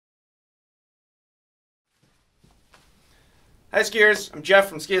Hi skiers, I'm Jeff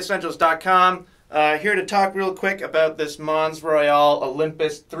from Skiessentials.com. Here to talk real quick about this Mons Royale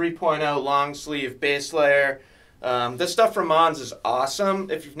Olympus 3.0 long sleeve base layer. This stuff from Mons is awesome.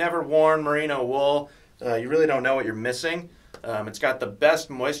 If you've never worn merino wool, you really don't know what you're missing. It's got the best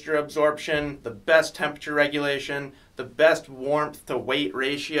moisture absorption, the best temperature regulation, the best warmth to weight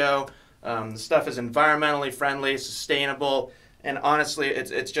ratio. The stuff is environmentally friendly, sustainable, and honestly,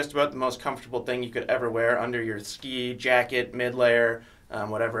 it's just about the most comfortable thing you could ever wear under your ski jacket, mid-layer,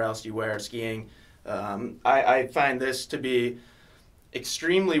 whatever else you wear skiing. I find this to be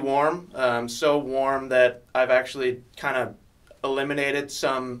extremely warm, so warm that I've actually kind of eliminated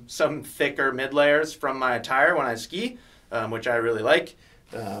some thicker mid-layers from my attire when I ski, which I really like.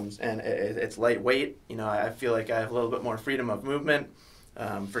 And it's lightweight. You know, I feel like I have a little bit more freedom of movement.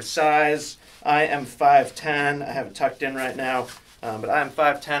 For size, I am 5'10". I have it tucked in right now, but I am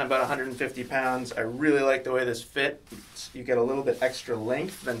 5'10", about 150 pounds. I really like the way this fits. You get a little bit extra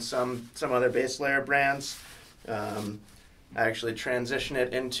length than some other base layer brands. I actually transition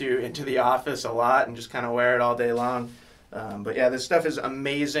it into the office a lot and just kind of wear it all day long. But yeah, this stuff is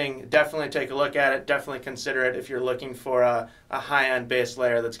amazing. Definitely take a look at it. Definitely consider it if you're looking for a high-end base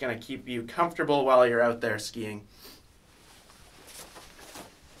layer that's going to keep you comfortable while you're out there skiing.